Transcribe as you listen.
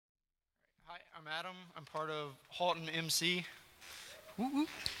I'm Adam. I'm part of Halton MC. Woo-woo.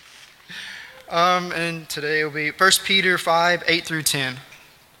 And today will be 1 Peter 5, 8 through 10.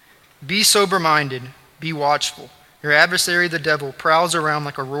 Be sober-minded, be watchful. Your adversary, the devil, prowls around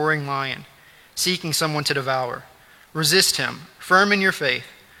like a roaring lion, seeking someone to devour. Resist him, firm in your faith,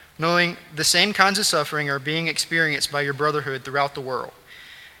 knowing the same kinds of suffering are being experienced by your brotherhood throughout the world.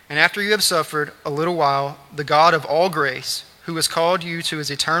 And after you have suffered a little while, the God of all grace, who has called you to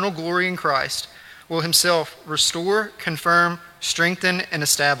his eternal glory in Christ, will himself restore, confirm, strengthen, and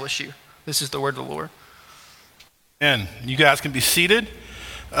establish you. This is the word of the Lord. And you guys can be seated.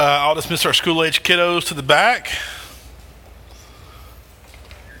 I'll dismiss our school-age kiddos to the back.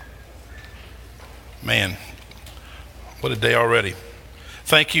 Man, what a day already.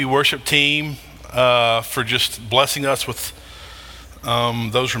 Thank you, worship team, for just blessing us with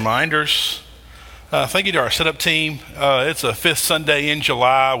those reminders. Thank you to our setup team. It's a fifth Sunday in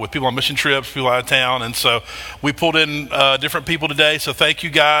July with people on mission trips, people out of town, and so we pulled in different people today. So thank you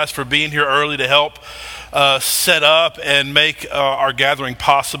guys for being here early to help set up and make our gathering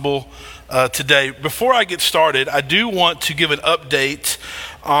possible today. Before I get started, I do want to give an update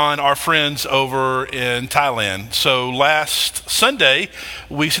on our friends over in Thailand. So last Sunday,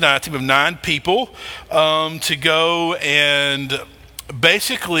 we sent out a team of 9 people to go and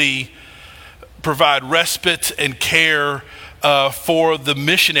basically provide respite and care for the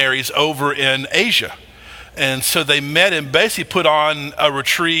missionaries over in Asia. And so they met and basically put on a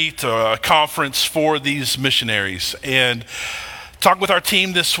retreat or a conference for these missionaries. And talked with our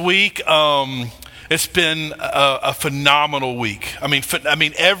team this week. It's been a phenomenal week. I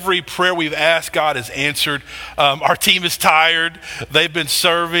mean, every prayer we've asked, God has answered. Our team is tired. They've been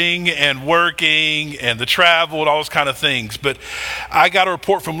serving and working and the travel and all those kind of things. But I got a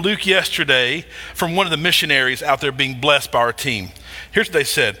report from Luke yesterday from one of the missionaries out there being blessed by our team. Here's what they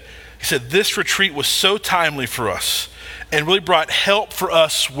said. He said, this retreat was so timely for us and really brought help for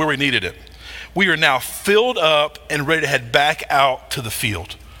us where we needed it. We are now filled up and ready to head back out to the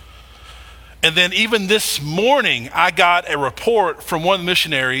field. And then even this morning, I got a report from one of the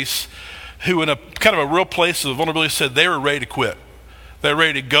missionaries who in a kind of a real place of vulnerability said they were ready to quit. They were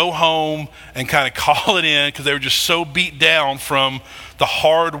ready to go home and kind of call it in because they were just so beat down from the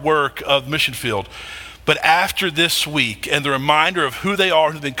hard work of the mission field. But after this week and the reminder of who they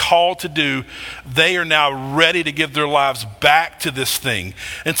are, who've been called to do, they are now ready to give their lives back to this thing.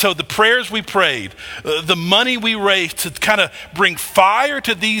 And so the prayers we prayed, the money we raised to kind of bring fire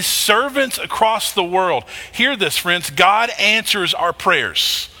to these servants across the world. Hear this, friends. God answers our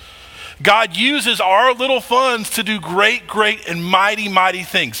prayers. God uses our little funds to do great, great, and mighty, mighty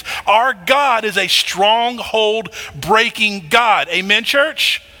things. Our God is a stronghold breaking God. Amen,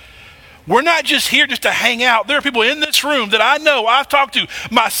 church? We're not just here just to hang out. There are people in this room that I know, I've talked to,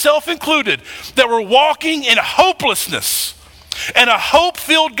 myself included, that were walking in hopelessness. And a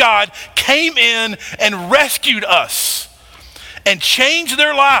hope-filled God came in and rescued us and changed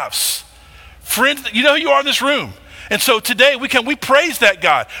their lives. Friends, you know who you are in this room. And so today we praise that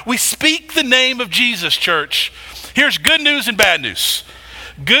God. We speak the name of Jesus, church. Here's good news and bad news.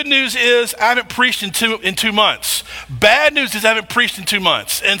 Good news is I haven't preached in 2 months. Bad news is I haven't preached in 2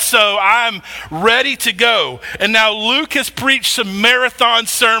 months. And so I'm ready to go. And now Luke has preached some marathon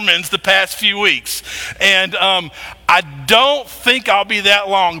sermons the past few weeks. And I don't think I'll be that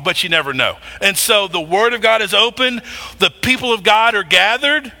long, but you never know. And so the word of God is open. The people of God are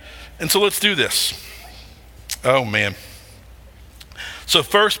gathered. And so let's do this. Oh, man. So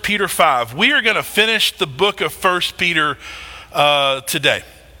 1 Peter 5. We are going to finish the book of 1 Peter today.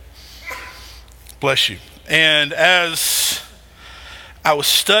 Bless you. And as I was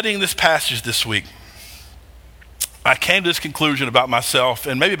studying this passage this week, I came to this conclusion about myself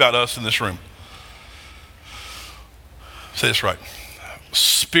and maybe about us in this room. Say this right.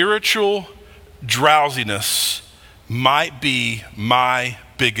 Spiritual drowsiness might be my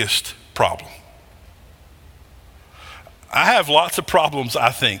biggest problem. I have lots of problems, I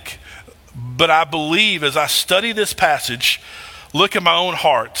think. But I believe as I study this passage, look at my own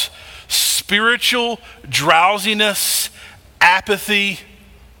heart, spiritual drowsiness, apathy,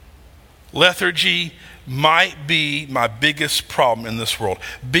 lethargy might be my biggest problem in this world.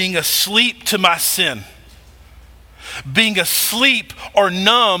 Being asleep to my sin. Being asleep or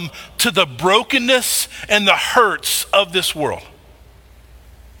numb to the brokenness and the hurts of this world.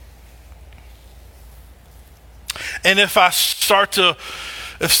 And if I start to,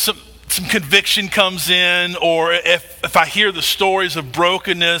 if some conviction comes in, or if I hear the stories of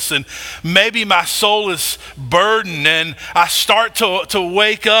brokenness and maybe my soul is burdened and I start to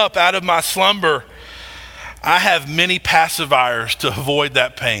wake up out of my slumber, I have many pacifiers to avoid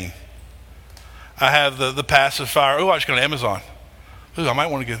that pain. I have the pacifier. Oh, I just go to Amazon. Ooh, I might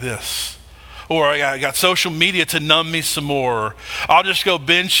want to get this. Or I got social media to numb me some more. I'll just go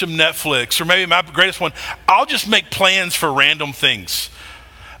binge some Netflix. Or maybe my greatest one, I'll just make plans for random things.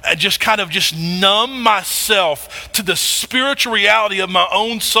 And just kind of just numb myself to the spiritual reality of my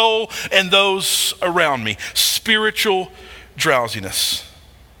own soul and those around me. Spiritual drowsiness.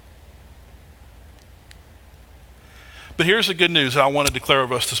 But here's the good news that I want to declare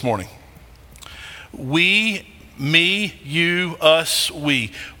over us this morning. We, me, you, us,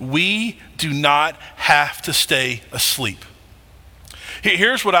 we do not have to stay asleep.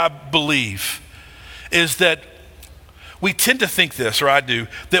 Here's what I believe is that we tend to think this, or I do,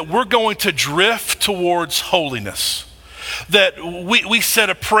 that we're going to drift towards holiness. That we said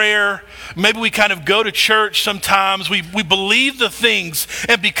a prayer, maybe we kind of go to church sometimes, we believe the things,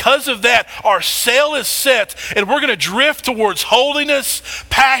 and because of that, our sail is set, and we're going to drift towards holiness,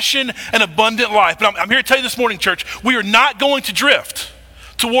 passion, and abundant life. But I'm here to tell you this morning, church, we are not going to drift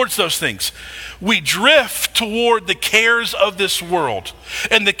towards those things. We drift toward the cares of this world.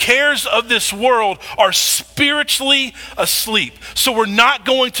 And the cares of this world are spiritually asleep. So we're not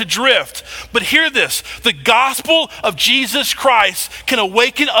going to drift. But hear this, the gospel of Jesus Christ can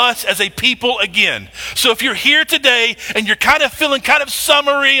awaken us as a people again. So if you're here today and you're kind of feeling kind of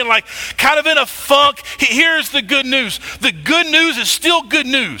summery and like kind of in a funk, here's the good news. The good news is still good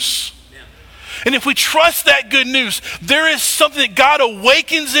news. And if we trust that good news, there is something that God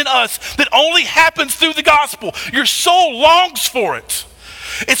awakens in us that only happens through the gospel. Your soul longs for it.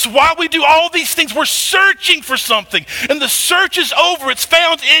 It's why we do all these things. We're searching for something. And the search is over. It's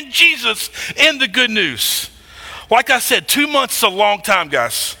found in Jesus, in the good news. Like I said, 2 months is a long time,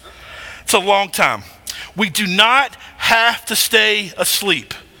 guys. It's a long time. We do not have to stay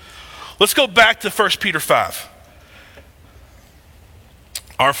asleep. Let's go back to 1 Peter 5.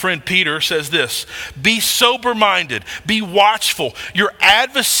 Our friend Peter says this, be sober-minded, be watchful. Your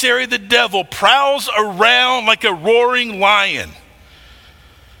adversary, the devil, prowls around like a roaring lion,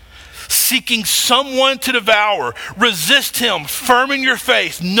 seeking someone to devour. Resist him, firm in your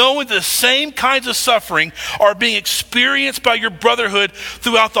faith, knowing the same kinds of suffering are being experienced by your brotherhood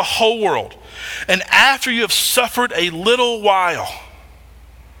throughout the whole world. And after you have suffered a little while,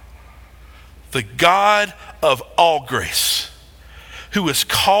 the God of all grace, who has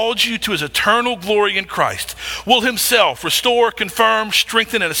called you to his eternal glory in Christ, will himself restore, confirm,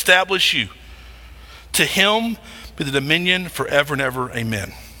 strengthen, and establish you. To him be the dominion forever and ever.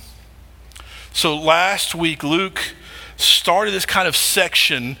 Amen. So last week, Luke started this kind of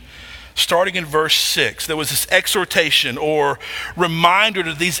section starting in verse 6. There was this exhortation or reminder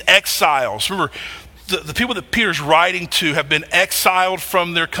to these exiles. Remember, the people that Peter's writing to have been exiled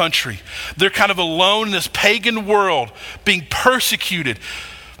from their country. They're kind of alone in this pagan world, being persecuted,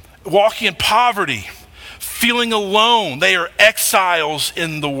 walking in poverty, feeling alone. They are exiles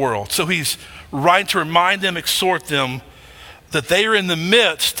in the world. So he's writing to remind them, exhort them that they are in the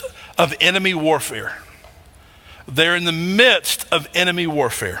midst of enemy warfare. They're in the midst of enemy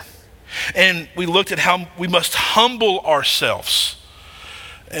warfare. And we looked at how we must humble ourselves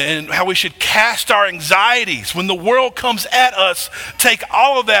and how we should cast our anxieties. When the world comes at us, take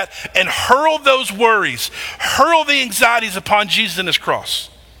all of that and hurl those worries, hurl the anxieties upon Jesus and his cross.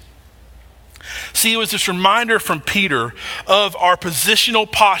 See, it was this reminder from Peter of our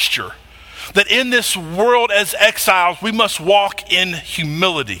positional posture, that in this world as exiles, we must walk in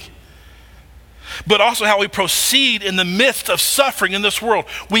humility. But also how we proceed in the midst of suffering in this world.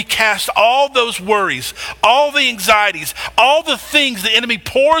 We cast all those worries, all the anxieties, all the things the enemy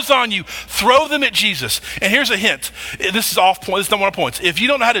pours on you, throw them at Jesus. And here's a hint. This is off point. This is not one of the points. If you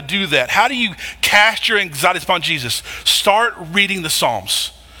don't know how to do that, how do you cast your anxieties upon Jesus? Start reading the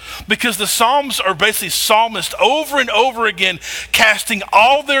Psalms. Because the Psalms are basically psalmists over and over again casting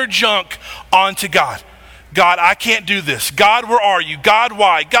all their junk onto God. God, I can't do this. God, where are you? God,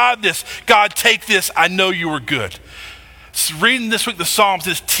 why? God, this. God, take this. I know you were good. So reading this week the Psalms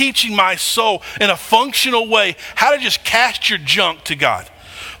is teaching my soul in a functional way how to just cast your junk to God.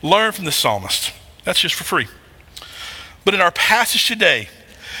 Learn from the psalmist. That's just for free. But in our passage today,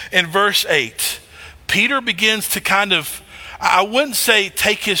 in verse 8, Peter begins to kind of, I wouldn't say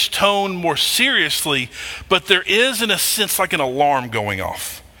take his tone more seriously, but there is in a sense like an alarm going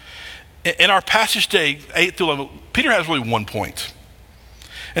off. In our passage today, 8 through 11, Peter has really one point.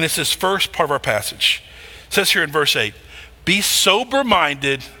 And it's this first part of our passage. It says here in verse 8, be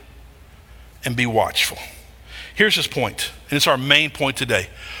sober-minded and be watchful. Here's his point, and it's our main point today.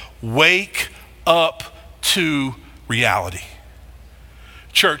 Wake up to reality.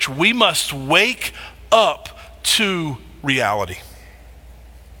 Church, we must wake up to reality.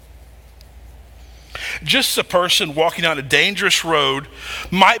 Just a person walking down a dangerous road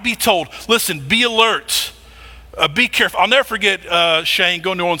might be told, listen, be alert, be careful. I'll never forget Shane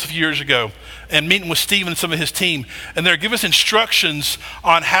going to New Orleans a few years ago and meeting with Stephen and some of his team, and they're giving us instructions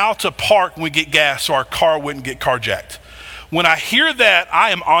on how to park when we get gas so our car wouldn't get carjacked. When I hear that,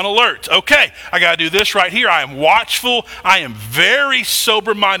 I am on alert. Okay, I got to do this right here. I am watchful. I am very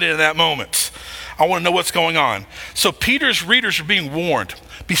sober-minded in that moment. I want to know what's going on. So Peter's readers are being warned.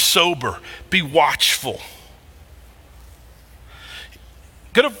 Be sober. Be watchful.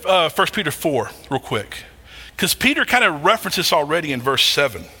 Go to 1 Peter 4 real quick, because Peter kind of references already in verse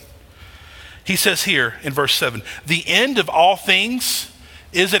 7. He says here in verse 7, the end of all things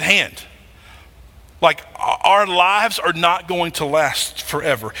is at hand. Like, our lives are not going to last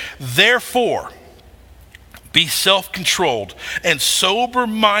forever. Therefore, be self-controlled and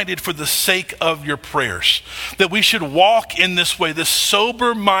sober-minded for the sake of your prayers. That we should walk in this way. This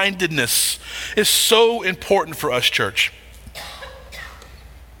sober-mindedness is so important for us, church.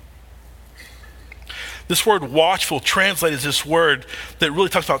 This word watchful translated as this word that really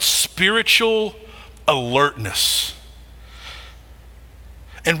talks about spiritual alertness.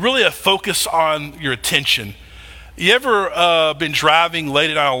 And really a focus on your attention. You ever been driving late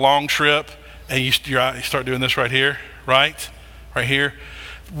at night on a long trip and you start doing this right here, right? Right here.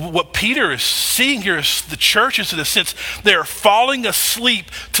 What Peter is seeing here is the churches, in a sense, they're falling asleep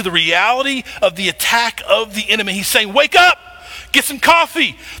to the reality of the attack of the enemy. He's saying, wake up, get some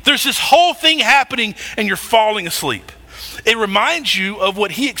coffee. There's this whole thing happening and you're falling asleep. It reminds you of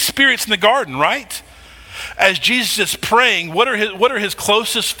what he experienced in the garden, right? As Jesus is praying, what are his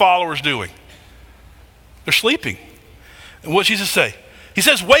closest followers doing? They're sleeping. And what does Jesus say? He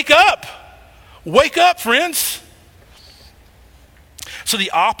says, wake up. Wake up, friends. So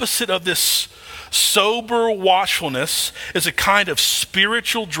the opposite of this sober watchfulness is a kind of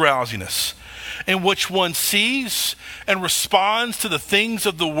spiritual drowsiness in which one sees and responds to the things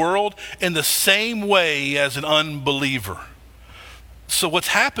of the world in the same way as an unbeliever. So what's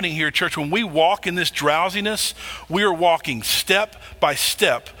happening here, church, when we walk in this drowsiness, we are walking step by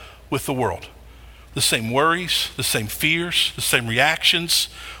step with the world. The same worries, the same fears, the same reactions.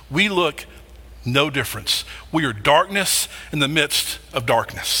 We look no difference. We are darkness in the midst of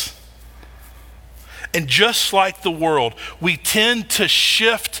darkness. And just like the world, we tend to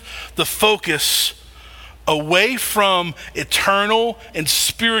shift the focus away from eternal and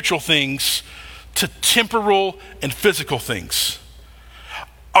spiritual things to temporal and physical things.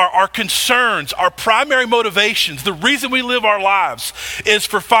 Our concerns, our primary motivations, the reason we live our lives is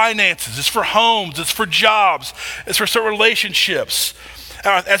for finances, it's for homes, it's for jobs, it's for certain relationships,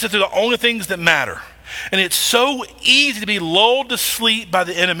 as if they're the only things that matter. And it's so easy to be lulled to sleep by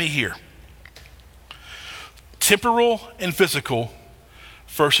the enemy here. Temporal and physical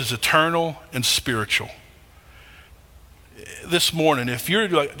versus eternal and spiritual. This morning, if you're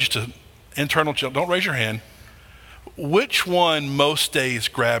like just an internal, don't raise your hand. Which one most days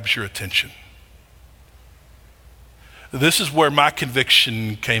grabs your attention? This is where my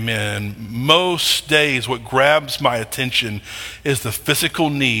conviction came in. Most days what grabs my attention is the physical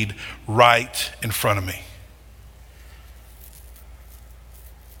need right in front of me.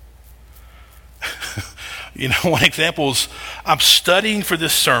 You know, one example is I'm studying for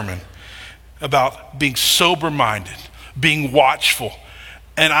this sermon about being sober-minded, being watchful.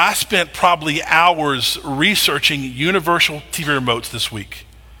 And I spent probably hours researching universal TV remotes this week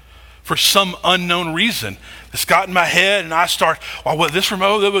for some unknown reason. It's got in my head and I start, this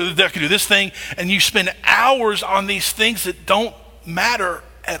remote, that can do this thing. And you spend hours on these things that don't matter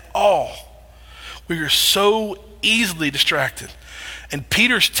at all. We are so easily distracted. And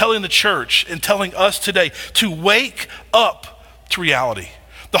Peter's telling the church and telling us today to wake up to reality.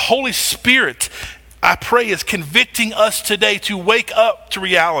 The Holy Spirit, I pray, is convicting us today to wake up to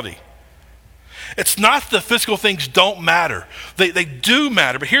reality. It's not the physical things don't matter. They do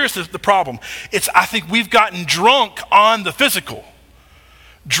matter, but here's the problem. I think we've gotten drunk on the physical,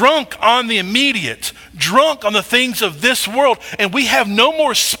 drunk on the immediate, drunk on the things of this world, and we have no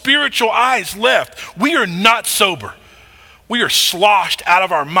more spiritual eyes left. We are not sober. We are sloshed out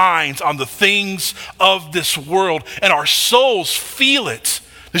of our minds on the things of this world, and our souls feel it.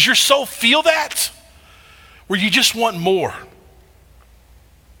 Does your soul feel that? Where you just want more.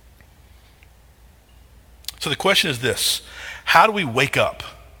 So the question is this: how do we wake up?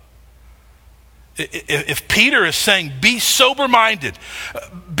 If Peter is saying, be sober-minded,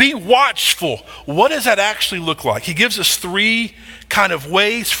 be watchful, what does that actually look like? He gives us three kind of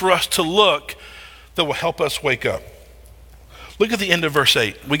ways for us to look that will help us wake up. Look at the end of verse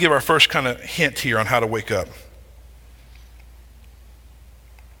 8. We give our first kind of hint here on how to wake up.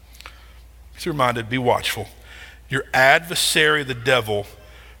 Be reminded, be watchful. Your adversary, the devil,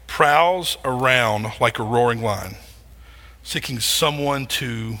 prowls around like a roaring lion, seeking someone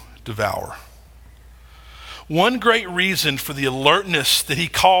to devour. One great reason for the alertness that he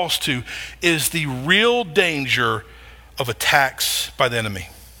calls to is the real danger of attacks by the enemy.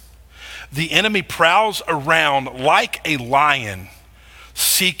 The enemy prowls around like a lion,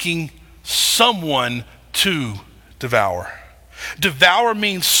 seeking someone to devour. Devour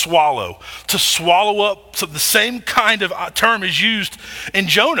means swallow, to swallow up. So the same kind of term is used in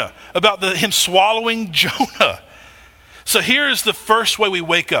Jonah about him swallowing Jonah. So here's the first way we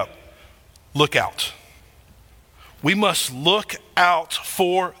wake up. Look out. We must look out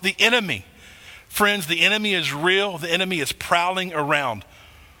for the enemy. Friends, the enemy is real. The enemy is prowling around.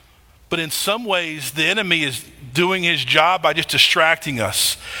 But in some ways, the enemy is doing his job by just distracting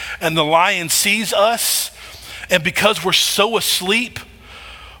us. And the lion sees us, and because we're so asleep,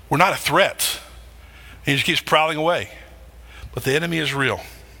 we're not a threat. He just keeps prowling away. But the enemy is real.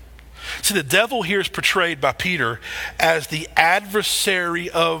 See, the devil here is portrayed by Peter as the adversary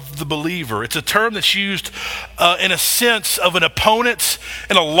of the believer. It's a term that's used in a sense of an opponent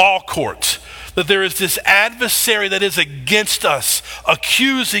in a law court. That there is this adversary that is against us,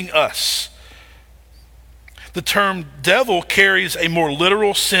 accusing us. The term devil carries a more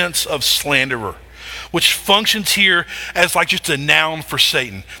literal sense of slanderer, which functions here as like just a noun for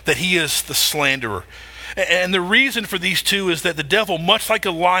Satan, that he is the slanderer. And the reason for these two is that the devil, much like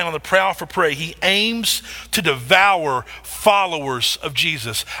a lion on the prowl for prey, he aims to devour followers of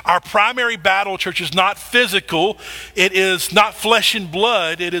Jesus. Our primary battle, church, is not physical. It is not flesh and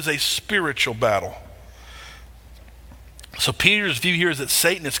blood. It is a spiritual battle. So Peter's view here is that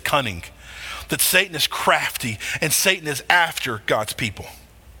Satan is cunning, that Satan is crafty, and Satan is after God's people.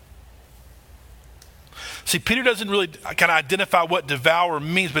 See, Peter doesn't really kind of identify what devour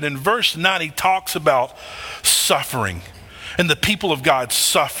means, but in verse 9, he talks about suffering and the people of God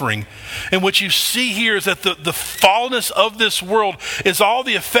suffering. And what you see here is that the fallenness of this world is all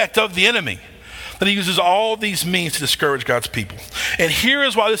the effect of the enemy. That he uses all these means to discourage God's people. And here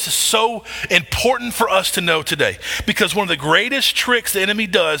is why this is so important for us to know today. Because one of the greatest tricks the enemy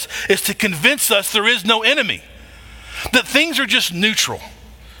does is to convince us there is no enemy. That things are just neutral.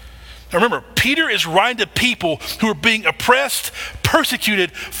 Now remember, Peter is writing to people who are being oppressed,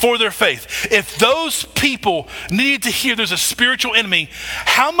 persecuted for their faith. If those people needed to hear there's a spiritual enemy,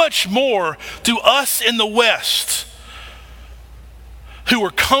 how much more do us in the West, who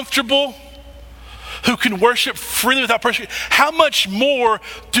are comfortable, who can worship freely without persecution, how much more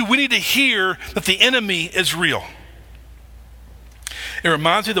do we need to hear that the enemy is real? It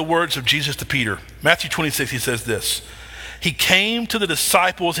reminds me of the words of Jesus to Peter. Matthew 26, he says this. He came to the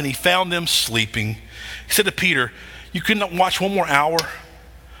disciples and he found them sleeping. He said to Peter, you couldn't watch one more hour?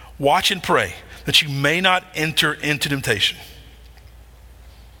 Watch and pray that you may not enter into temptation.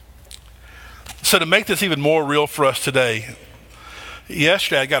 So to make this even more real for us today,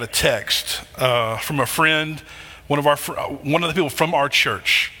 yesterday I got a text from a friend, one of the people from our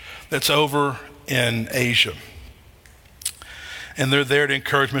church that's over in Asia. And they're there to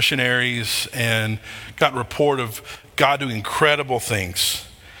encourage missionaries and got a report of God doing incredible things.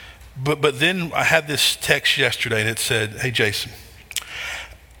 But then I had this text yesterday and it said, hey, Jason,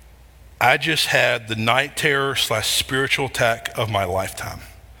 I just had the night terror / spiritual attack of my lifetime.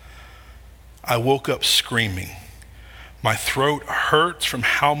 I woke up screaming. My throat hurts from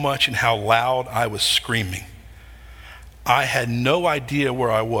how much and how loud I was screaming. I had no idea where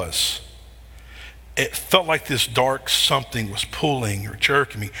I was. It felt like this dark something was pulling or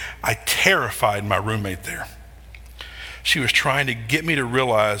jerking me. I terrified my roommate there. She was trying to get me to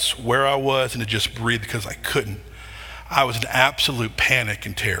realize where I was and to just breathe because I couldn't. I was in absolute panic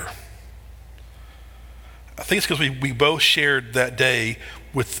and terror. I think it's because we both shared that day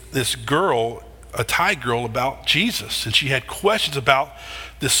with this girl, a Thai girl, about Jesus. And she had questions about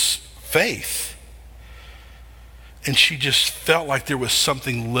this faith. And she just felt like there was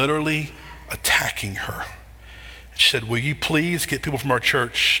something literally attacking her. She said, will you please get people from our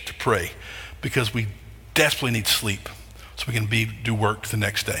church to pray? Because we desperately need sleep so we can do work the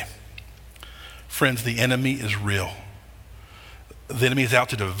next day. Friends, the enemy is real. The enemy is out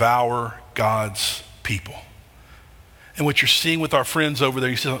to devour God's people. And what you're seeing with our friends over there,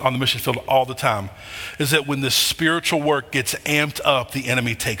 you see on the mission field all the time, is that when the spiritual work gets amped up, the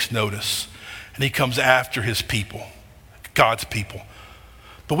enemy takes notice. And he comes after his people, God's people.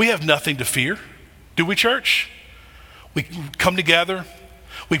 But we have nothing to fear. Do we, church? We come together.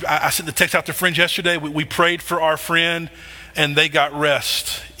 I sent the text out to friends yesterday. We prayed for our friend, and they got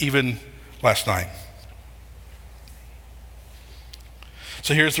rest even last night.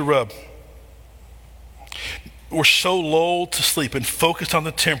 So here's the rub. we're so lulled to sleep and focused on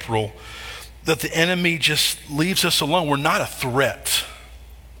the temporal that the enemy just leaves us alone. We're not a threat.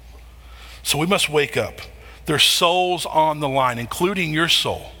 So we must wake up. There's souls on the line, including your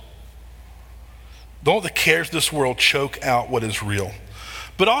soul. Don't let the cares of this world choke out what is real.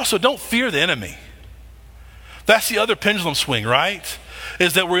 But also, don't fear the enemy. That's the other pendulum swing, right?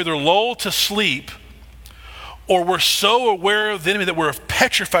 Is that we're either lulled to sleep or we're so aware of the enemy that we're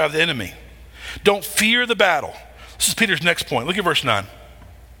petrified of the enemy. Don't fear the battle. This is Peter's next point. Look at verse 9.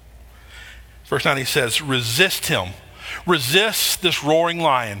 Verse 9, he says, resist him. Resist this roaring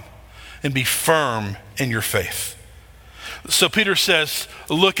lion and be firm in your faith. So Peter says,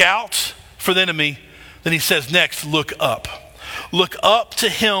 look out for the enemy. Then he says next, look up. Look up to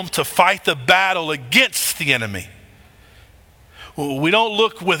him to fight the battle against the enemy. We don't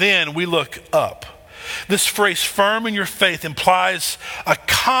look within, we look up. This phrase, firm in your faith, implies a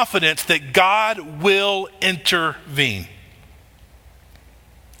confidence that God will intervene.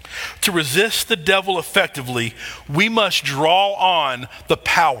 To resist the devil effectively, we must draw on the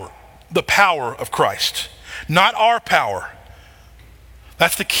power of Christ, not our power.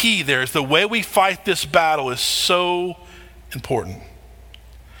 That's the key there, is the way we fight this battle is so important.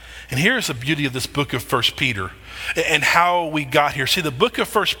 And here's the beauty of this book of 1 Peter and how we got here. See, the book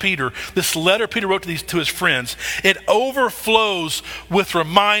of 1 Peter, this letter Peter wrote to his friends, it overflows with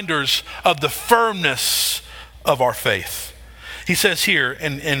reminders of the firmness of our faith. He says here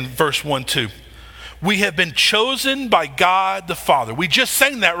in verse 1-2, we have been chosen by God the Father. We just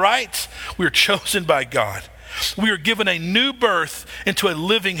sang that, right? We are chosen by God. We are given a new birth into a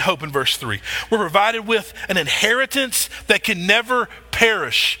living hope in verse 3. We're provided with an inheritance that can never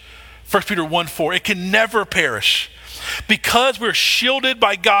perish. 1 Peter 1:4, it can never perish. Because we're shielded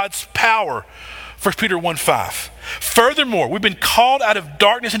by God's power. 1 Peter 1:5. Furthermore, we've been called out of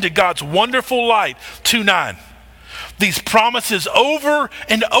darkness into God's wonderful light. 2:9. These promises over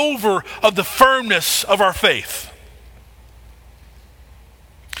and over of the firmness of our faith.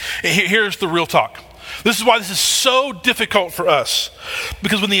 Here's the real talk. This is why this is so difficult for us.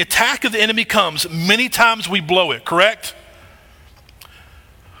 Because when the attack of the enemy comes, many times we blow it, correct?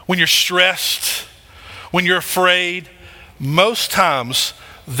 When you're stressed, when you're afraid, most times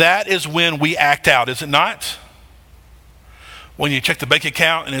that is when we act out, is it not? When you check the bank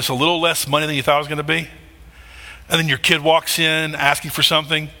account and it's a little less money than you thought it was going to be. And then your kid walks in asking for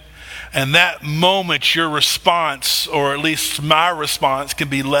something. And that moment, your response, or at least my response, can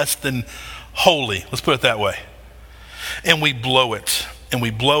be less than holy. Let's put it that way. And we blow it. And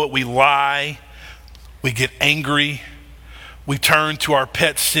we blow it. We lie. We get angry. We turn to our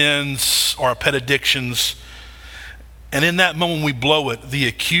pet sins or our pet addictions. And in that moment we blow it, the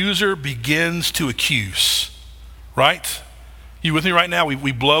accuser begins to accuse. Right? You with me right now?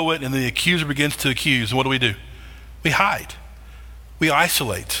 We blow it and the accuser begins to accuse. And what do? We hide. We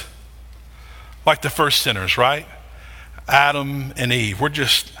isolate. Like the first sinners, right? Adam and Eve. We're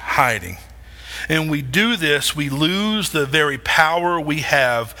just hiding. And we do this, we lose the very power we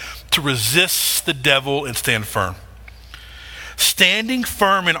have to resist the devil and stand firm. Standing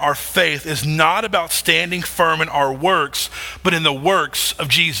firm in our faith is not about standing firm in our works, but in the works of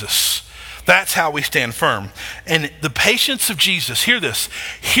Jesus. That's how we stand firm. And the patience of Jesus, hear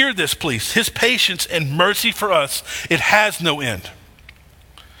this please. His patience and mercy for us, it has no end.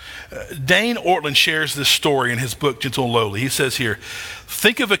 Dane Ortland shares this story in his book, Gentle and Lowly. He says here,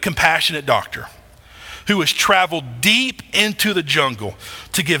 think of a compassionate doctor who has traveled deep into the jungle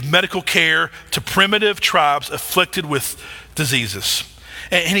to give medical care to primitive tribes afflicted with diseases.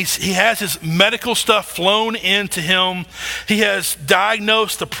 And he has his medical stuff flown into him. He has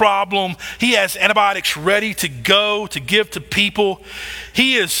diagnosed the problem. He has antibiotics ready to go to give to people.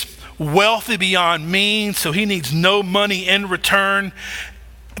 He is wealthy beyond means, so he needs no money in return.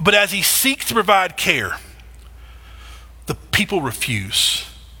 But as he seeks to provide care, the people refuse.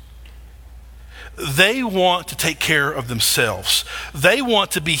 They want to take care of themselves. They want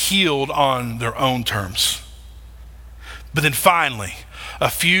to be healed on their own terms. But then finally, a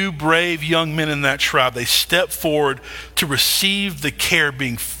few brave young men in that tribe, they step forward to receive the care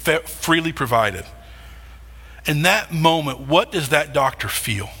being freely provided. In that moment, what does that doctor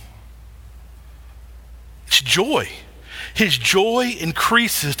feel? It's joy. His joy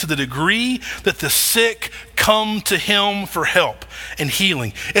increases to the degree that the sick come to him for help and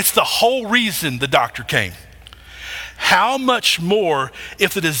healing. It's the whole reason the doctor came. How much more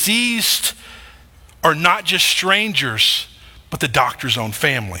if the diseased are not just strangers, but the doctor's own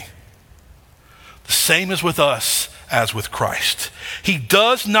family? The same is with us as with Christ. He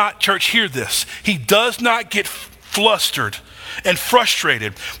does not, church, hear this. He does not get flustered and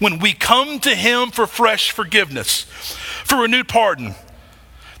frustrated when we come to him for fresh forgiveness, for renewed pardon.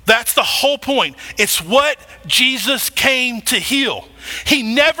 That's the whole point. It's what Jesus came to heal. He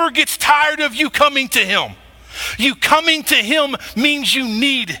never gets tired of you coming to him. You coming to him means you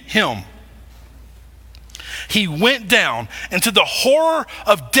need him. He went down into the horror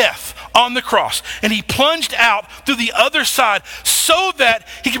of death on the cross, and he plunged out through the other side so that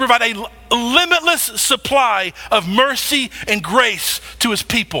he could provide a limitless supply of mercy and grace to his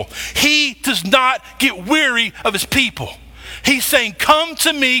people. He does not get weary of his people. He's saying, come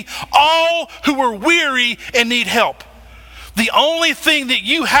to me, all who are weary and need help. The only thing that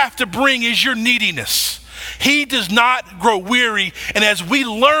you have to bring is your neediness. He does not grow weary. And as we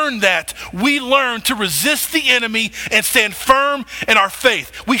learn that, we learn to resist the enemy and stand firm in our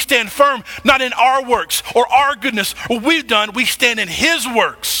faith. We stand firm not in our works or our goodness or what we've done. We stand in his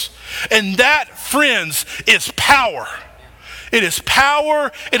works. And that, friends, is power. It is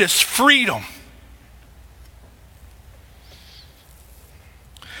power. It is freedom.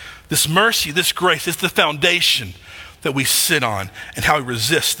 This mercy, this grace is the foundation that we sit on and how we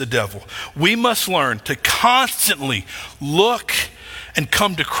resist the devil. We must learn to constantly look and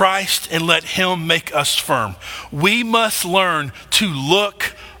come to Christ and let him make us firm. We must learn to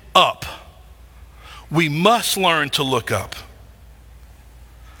look up. We must learn to look up.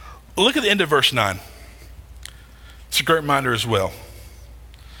 Look at the end of verse 9. It's a great reminder as well.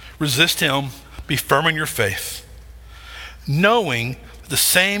 Resist him, be firm in your faith, knowing the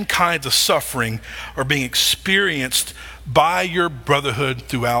same kinds of suffering are being experienced by your brotherhood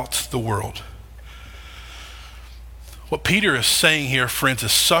throughout the world. What Peter is saying here, friends,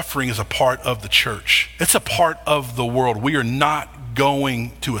 is suffering is a part of the church. It's a part of the world. We are not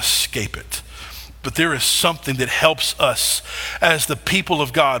going to escape it. But there is something that helps us as the people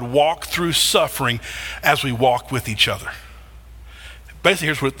of God walk through suffering as we walk with each other. Basically,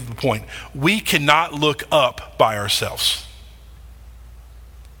 here's what the point. We cannot look up by ourselves.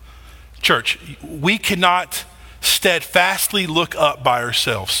 Church, we cannot steadfastly look up by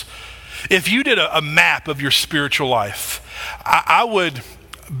ourselves. If you did a map of your spiritual life, I would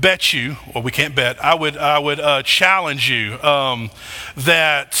bet you, well, we can't bet, I would challenge you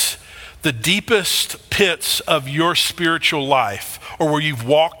that the deepest pits of your spiritual life, or where you've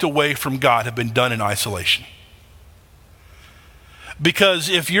walked away from God, have been done in isolation. Because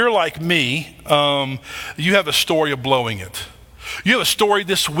if you're like me, you have a story of blowing it. You have a story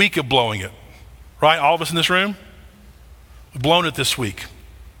this week of blowing it, right? All of us in this room, we've blown it this week.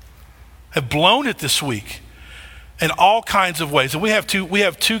 Have blown it this week in all kinds of ways. And we have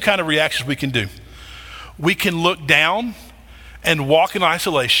two kind of reactions we can do. We can look down and walk in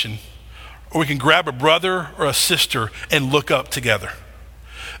isolation, or we can grab a brother or a sister and look up together.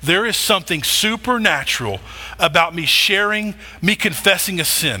 There is something supernatural about me confessing a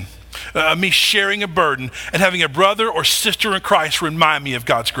sin, me sharing a burden, and having a brother or sister in Christ remind me of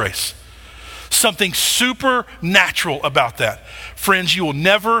God's grace. Something supernatural about that. Friends, you will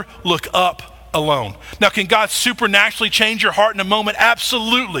never look up alone. Now, can God supernaturally change your heart in a moment?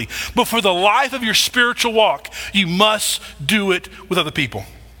 Absolutely. But for the life of your spiritual walk, you must do it with other people.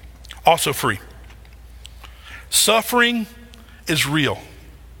 Also free. Suffering is real.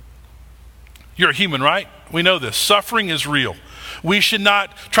 You're a human, right? We know this. Suffering is real. We should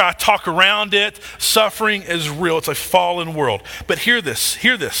not try to talk around it. Suffering is real. It's a fallen world. But hear this.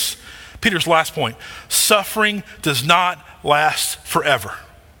 Peter's last point. Suffering does not last forever.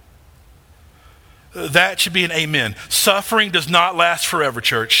 That should be an amen. Suffering does not last forever,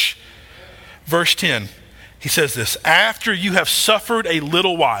 church. Verse 10, he says this, after you have suffered a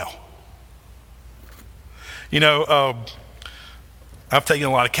little while. I've taken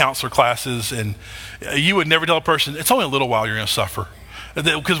a lot of counselor classes, and you would never tell a person, it's only a little while you're going to suffer.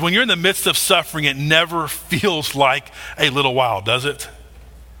 Because when you're in the midst of suffering, it never feels like a little while, does it?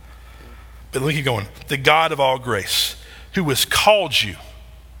 But let me keep going. The God of all grace, who has called you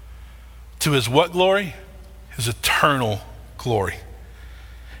to his what glory? His eternal glory.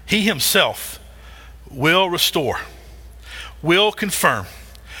 He himself will restore, will confirm,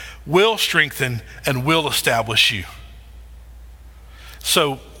 will strengthen, and will establish you.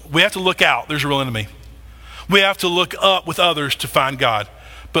 So we have to look out. There's a real enemy. We have to look up with others to find God.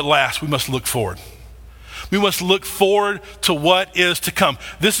 But last, we must look forward. We must look forward to what is to come.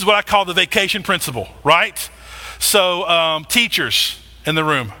 This is what I call the vacation principle, right? So teachers in the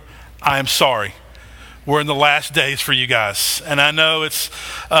room, I am sorry. We're in the last days for you guys. And I know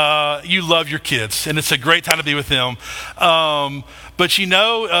you love your kids, and it's a great time to be with them. But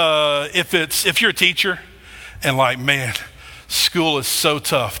if you're a teacher and school is so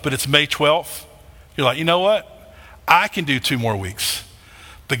tough, but it's May 12th, you're like, you know what? I can do 2 more weeks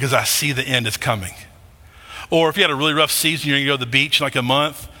because I see the end is coming. Or if you had a really rough season, you're going to go to the beach in like a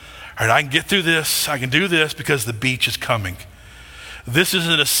month. All right, I can get through this. I can do this because the beach is coming. This is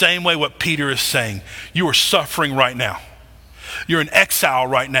in the same way what Peter is saying. You are suffering right now. You're in exile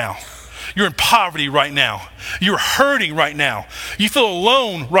right now. You're in poverty right now. You're hurting right now. You feel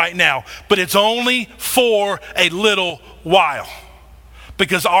alone right now, but it's only for a little while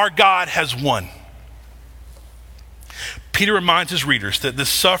because our God has won. Peter reminds his readers that this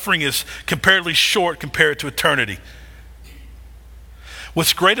suffering is comparatively short compared to eternity.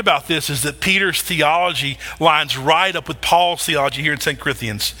 What's great about this is that Peter's theology lines right up with Paul's theology here in 2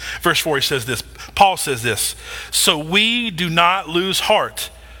 Corinthians. Verse 4, he says this. Paul says this, so we do not lose heart.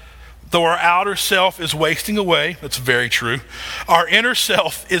 Though our outer self is wasting away, that's very true, our inner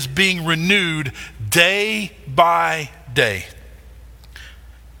self is being renewed day by day.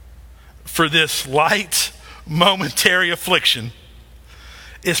 For this light, momentary affliction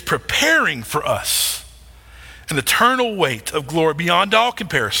is preparing for us an eternal weight of glory beyond all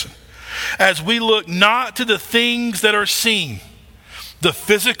comparison, as we look not to the things that are seen, the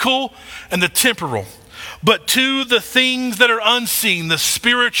physical and the temporal, but to the things that are unseen, the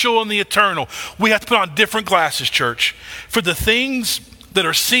spiritual and the eternal. We have to put on different glasses, church. For the things that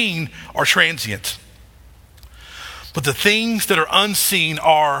are seen are transient, but the things that are unseen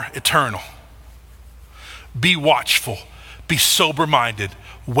are eternal. Be watchful, be sober-minded,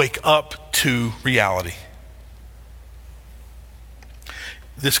 wake up to reality.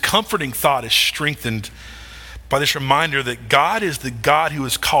 This comforting thought is strengthened by this reminder that God is the God who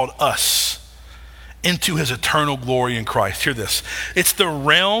has called us into his eternal glory in Christ. Hear this. It's the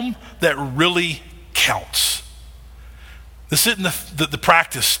realm that really counts. This isn't the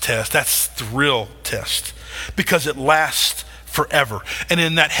practice test. That's the real test because it lasts forever. And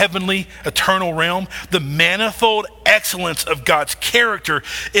in that heavenly, eternal realm, the manifold excellence of God's character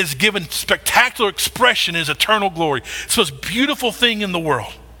is given spectacular expression in his eternal glory. It's the most beautiful thing in the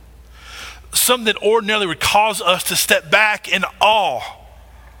world. Something that ordinarily would cause us to step back in awe.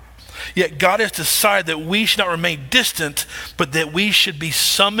 Yet God has decided that we should not remain distant, but that we should be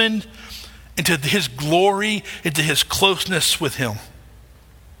summoned into his glory, into his closeness with him.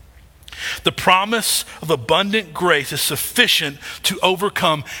 The promise of abundant grace is sufficient to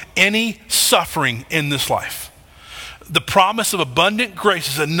overcome any suffering in this life. The promise of abundant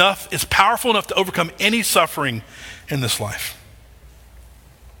grace is powerful enough to overcome any suffering in this life.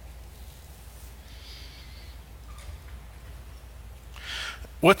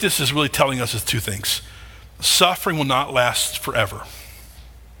 What this is really telling us is 2 things. Suffering will not last forever.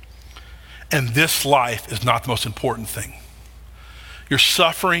 And this life is not the most important thing. Your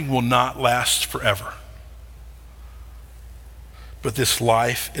suffering will not last forever. But this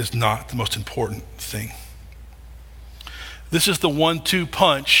life is not the most important thing. This is the 1-2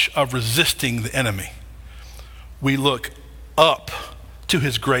 punch of resisting the enemy. We look up to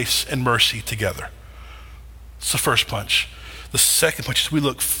his grace and mercy together. It's the first punch. The second punch is we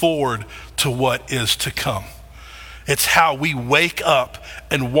look forward to what is to come. It's how we wake up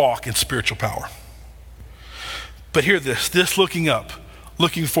and walk in spiritual power. But hear this looking up,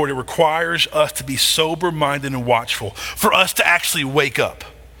 looking forward, it requires us to be sober-minded and watchful, for us to actually wake up.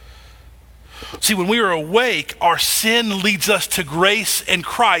 See, when we are awake, our sin leads us to grace in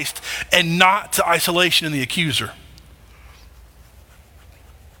Christ and not to isolation in the accuser.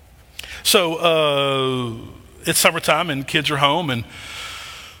 So it's summertime and kids are home, and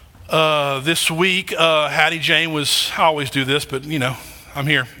this week Hattie Jane was, I always do this, but I'm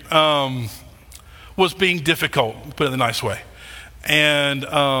here, was being difficult, put it in a nice way. And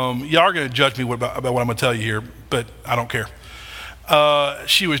y'all are going to judge me about what I'm going to tell you here, but I don't care.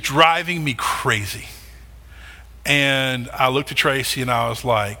 She was driving me crazy. And I looked at Tracy and I was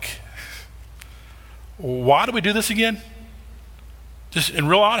like, why do we do this again? Just in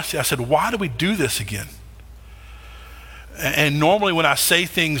real honesty, I said, why do we do this again? And normally when I say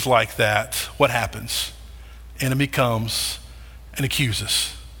things like that, what happens? Enemy comes and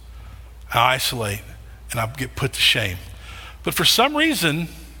accuses. I isolate and I get put to shame. But for some reason,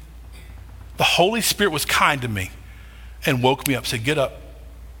 the Holy Spirit was kind to me and woke me up, said, get up,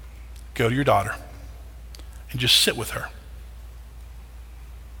 go to your daughter, and just sit with her.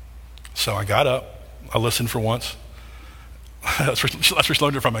 So I got up, I listened for once. That's where she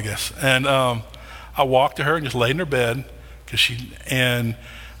learned it from, I guess. And I walked to her and just laid in her bed, she had no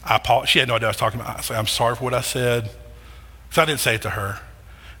idea what I was talking about. I said, I'm sorry for what I said, because I didn't say it to her.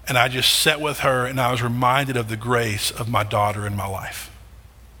 And I just sat with her and I was reminded of the grace of my daughter in my life.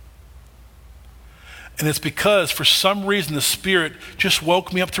 And it's because for some reason the Spirit just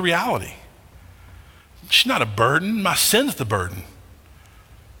woke me up to reality. She's not a burden. My sin's the burden.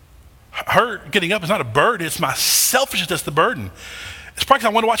 Her getting up is not a burden. It's my selfishness that's the burden. It's probably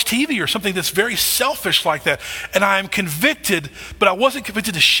because I want to watch TV or something that's very selfish like that. And I am convicted, but I wasn't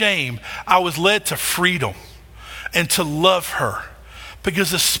convicted to shame. I was led to freedom and to love her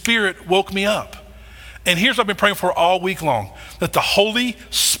because the Spirit woke me up. And here's what I've been praying for all week long, that the Holy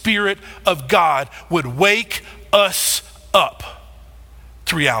Spirit of God would wake us up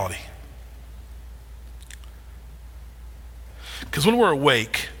to reality. Because when we're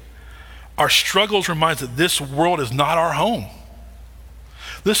awake, our struggles remind us that this world is not our home.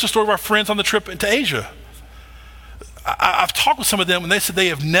 This is the story of our friends on the trip into Asia. I've talked with some of them and they said they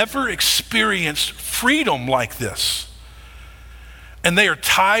have never experienced freedom like this. And they are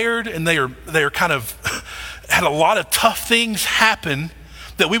tired and they are kind of had a lot of tough things happen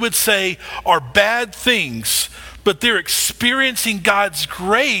that we would say are bad things, but they're experiencing God's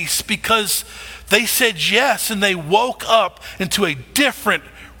grace because they said yes and they woke up into a different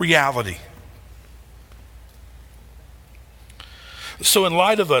reality. So in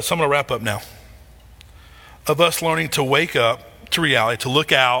light of us, I'm going to wrap up now, of us learning to wake up to reality, to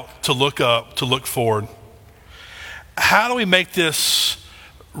look out, to look up, to look forward, how do we make this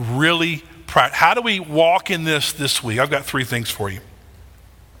really practical? How do we walk in this week? I've got 3 things for you.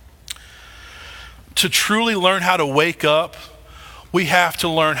 To truly learn how to wake up, we have to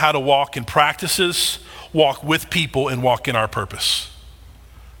learn how to walk in practices, walk with people, and walk in our purpose.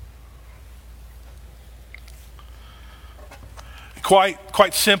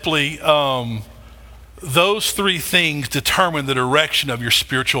 Quite simply, those 3 things determine the direction of your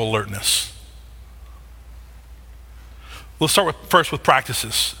spiritual alertness. Let's start first with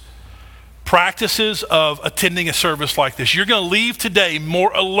practices. Practices of attending a service like this. You're going to leave today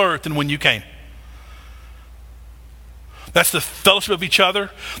more alert than when you came. That's the fellowship of each other.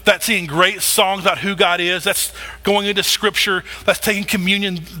 That's singing great songs about who God is. That's going into scripture. That's taking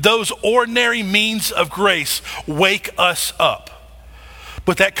communion. Those ordinary means of grace wake us up.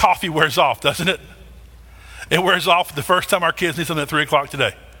 But that coffee wears off, doesn't it? It wears off the first time our kids need something at 3 o'clock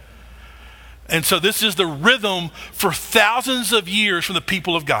today. And so this is the rhythm for thousands of years from the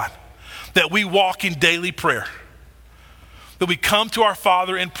people of God, that we walk in daily prayer, that we come to our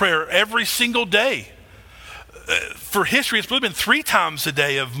Father in prayer every single day. For history, it's really been 3 times a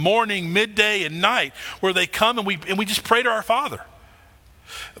day of morning, midday, and night where they come and we just pray to our Father.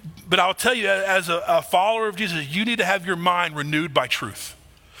 But I'll tell you, as a follower of Jesus, you need to have your mind renewed by truth.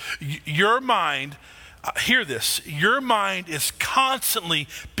 Your mind, hear this, your mind is constantly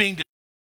being